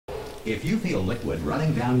If you feel liquid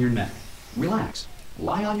running down your neck, relax,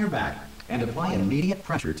 lie on your back, and apply immediate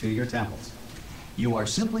pressure to your temples. You are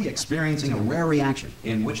simply experiencing a rare reaction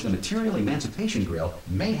in which the material emancipation grill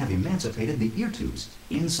may have emancipated the ear tubes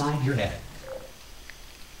inside your head.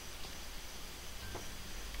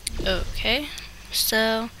 Okay,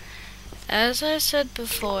 so as I said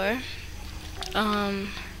before,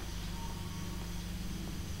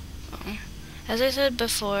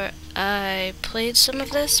 I played some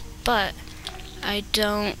of this, but I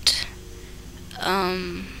don't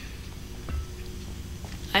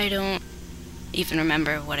even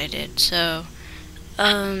remember what I did. So,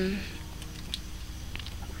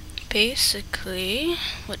 basically,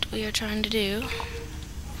 what we are trying to do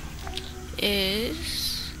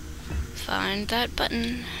is find that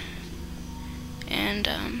button, and,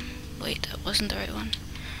 wait, that wasn't the right one.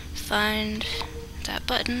 Find that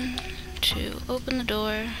button to open the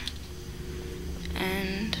door,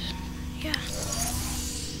 and, yeah.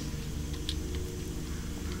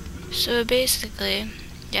 So basically,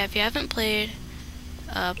 yeah, if you haven't played,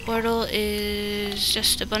 Portal is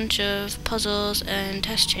just a bunch of puzzles and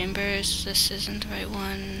test chambers. This isn't the right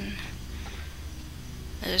one.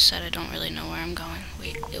 As I said, I don't really know where I'm going.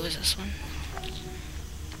 Wait, it was this one.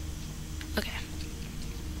 Okay.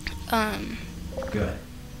 Good.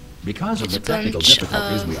 Because of the technical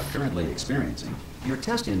difficulties we are currently experiencing, your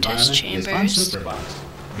test environment is unsupervised.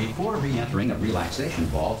 Before re-entering a relaxation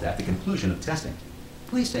vault at the conclusion of testing,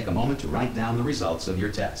 please take a moment to write down the results of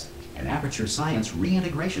your test. An Aperture Science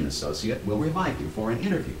Reintegration Associate will revive you for an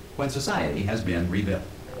interview when society has been rebuilt.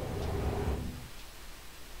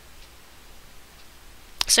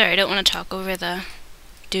 Sorry, I don't want to talk over the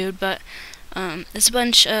dude, but it's a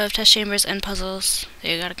bunch of test chambers and puzzles that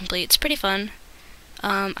you gotta complete. It's pretty fun.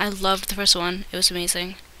 I loved the first one. It was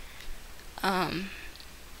amazing. So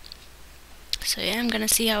yeah, I'm gonna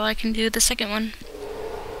see how I can do the second one.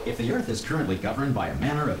 If the Earth is currently governed by a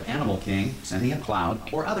manner of animal king, sentient cloud,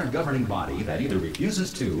 or other governing body that either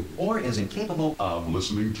refuses to or is incapable of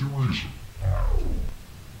listening to reason.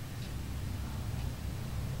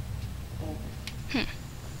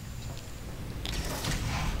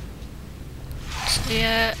 So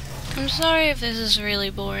yeah, I'm sorry if this is really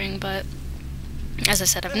boring, but as I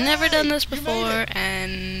said, I've never done this before,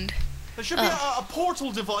 and there should be a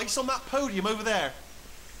portal device on that podium over there.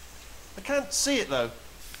 I can't see it though.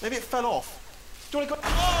 Maybe it fell off. Do you want to go?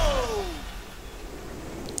 Oh!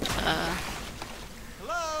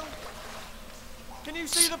 Hello? Can you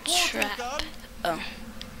see the portal gun? Oh.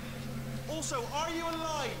 Also, are you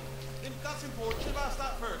alive? That's important. Should have asked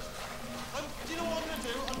that first. Do you know what I'm going to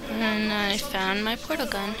do? And I found my portal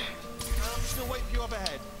gun. I'm still waiting for you up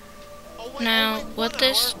ahead. Now, what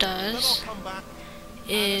this does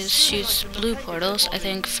is shoots blue portals, I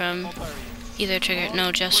think, from either trigger.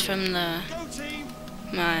 No, just from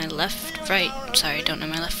my left, right. Sorry, don't know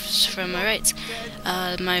my lefts from my rights.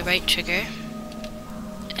 My right trigger.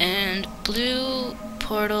 And blue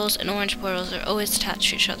portals and orange portals are always attached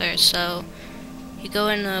to each other. So you go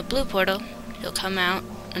in a blue portal, you'll come out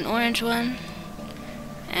an orange one,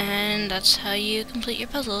 and that's how you complete your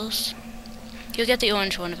puzzles. You'll get the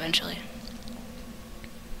orange one eventually.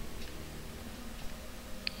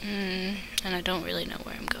 And I don't really know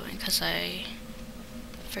where I'm going because I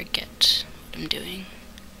forget what I'm doing.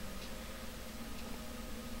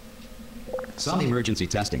 Some emergency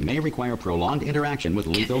testing may require prolonged interaction with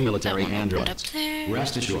lethal military androids.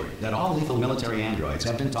 Rest assured that all lethal military androids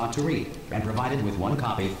have been taught to read and provided with one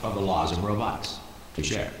copy of the Laws of Robotics to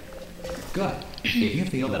share. Good. If you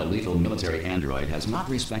feel that a lethal military android has not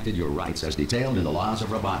respected your rights as detailed in the Laws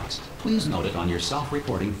of Robotics, please note it on your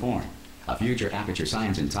self-reporting form. A future Aperture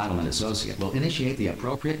Science Entitlement Associate will initiate the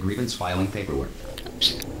appropriate grievance filing paperwork.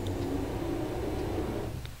 Oops.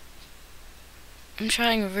 I'm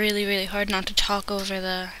trying really, really hard not to talk over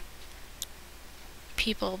the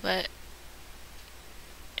people, but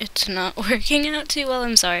it's not working out too well.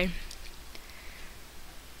 I'm sorry.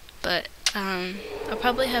 But, I'll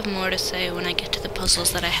probably have more to say when I get to the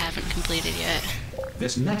puzzles that I haven't completed yet.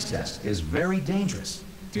 This next test is very dangerous.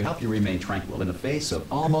 To help you remain tranquil in the face of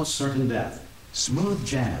almost certain death, smooth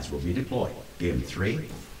jazz will be deployed in 3,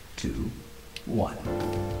 2, 1.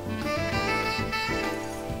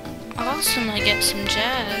 Awesome, I get some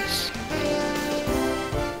jazz.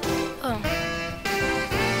 Oh.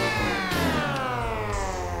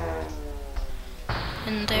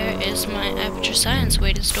 And there is my Aperture Science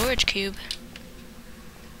weighted storage cube.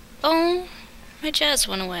 Oh, my jazz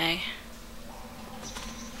went away.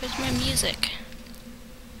 Where's my music?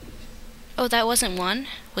 Oh, that wasn't 1?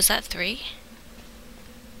 Was that 3?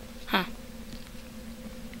 Huh.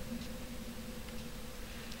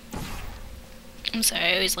 I'm sorry,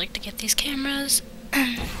 I always like to get these cameras.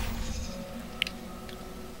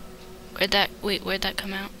 Where'd that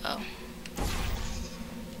come out? Oh.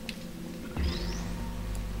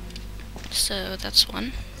 So that's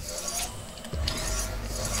one.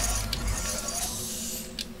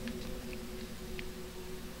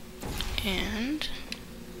 And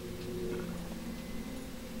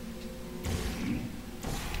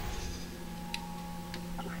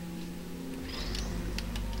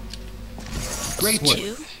Great work.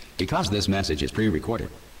 two. Because this message is pre-recorded,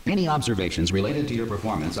 any observations related to your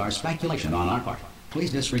performance are speculation on our part.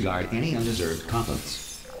 Please disregard any undeserved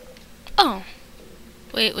compliments. Oh.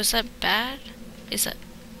 Wait, was that bad? Is that...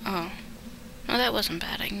 Oh. No, that wasn't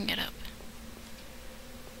bad. I can get up.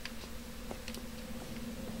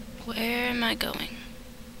 Where am I going?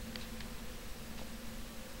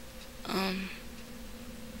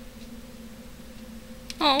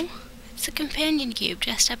 Oh, it's a companion cube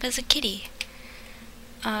dressed up as a kitty.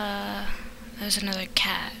 There's another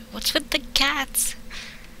cat. What's with the cats?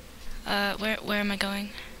 Where am I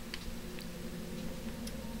going?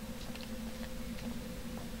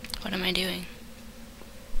 What am I doing?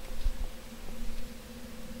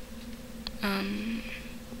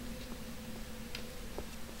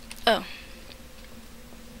 Oh.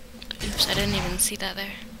 Oops, I didn't even see that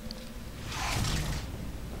there.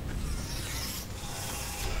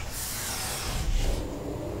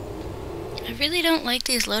 I really don't like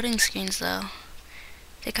these loading screens though.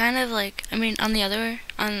 They kind of like, I mean, on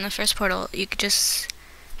the first Portal, you could just,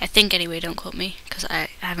 I think anyway, don't quote me, because I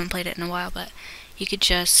haven't played it in a while, but you could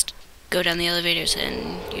just go down the elevators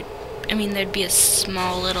and there'd be a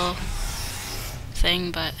small little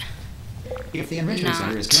thing, but If the Enrichment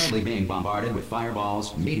Center is currently being bombarded with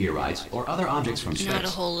fireballs, meteorites, or other objects from space, not a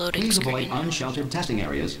whole loading please avoid screen. unsheltered testing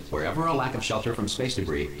areas wherever a lack of shelter from space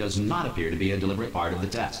debris does not appear to be a deliberate part of the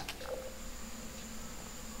test.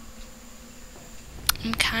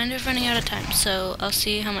 I'm kind of running out of time, so I'll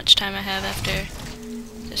see how much time I have after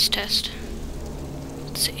this test.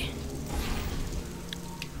 Let's see.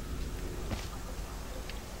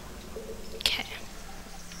 Okay.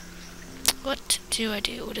 What do I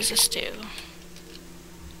do? What does this do?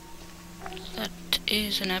 That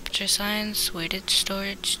is an Aperture Science weighted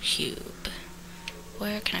storage cube.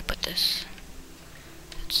 Where can I put this?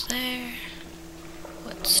 It's there.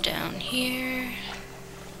 What's down here?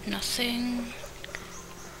 Nothing.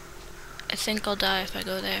 I think I'll die if I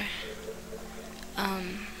go there.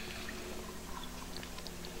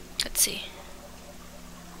 Let's see.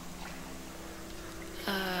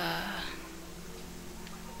 I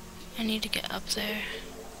need to get up there.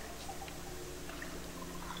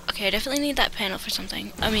 Okay, I definitely need that panel for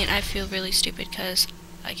something. I mean, I feel really stupid because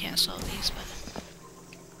I can't solve these, but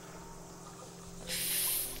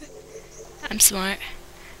I'm smart.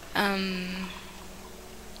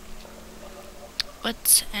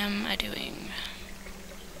 What am I doing?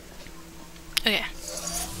 Okay.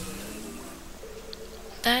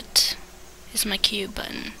 That is my cube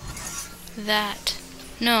button. That.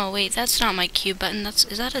 No, wait, that's not my cube button.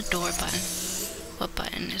 Is that a door button? What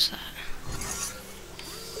button is that?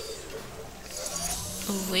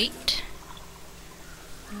 Oh, wait.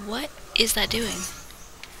 What is that doing?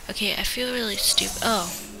 Okay, I feel really stupid.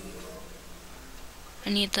 Oh.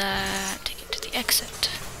 I need that to get to the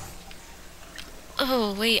exit.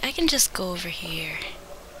 Oh, wait, I can just go over here.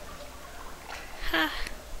 Ha.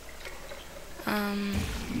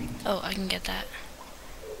 Oh, I can get that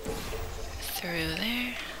through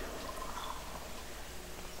there.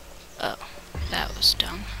 Oh, that was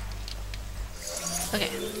dumb.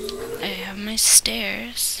 Okay, I have my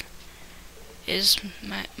stairs. Is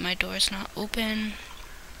my door's not open?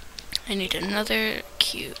 I need another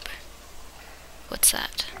cube. What's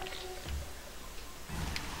that?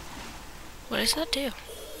 What does that do?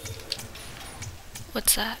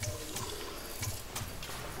 What's that?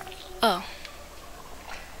 Oh.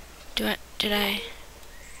 Did I?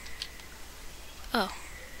 Oh.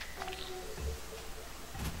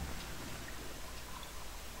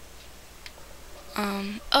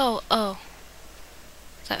 Oh.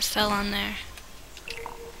 That fell on there.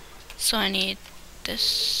 So I need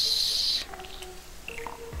this.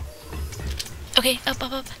 Okay, up.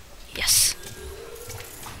 Yes.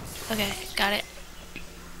 Okay, got it.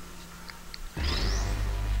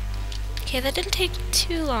 Okay, that didn't take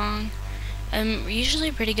too long. I'm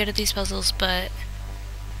usually pretty good at these puzzles, but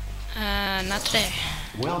not today.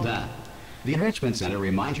 Well done. The Enrichment Center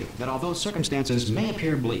reminds you that although circumstances may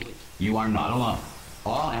appear bleak, you are not alone.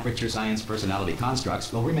 All Aperture Science personality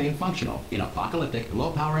constructs will remain functional in apocalyptic,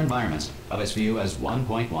 low-power environments of as few as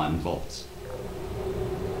 1.1 volts.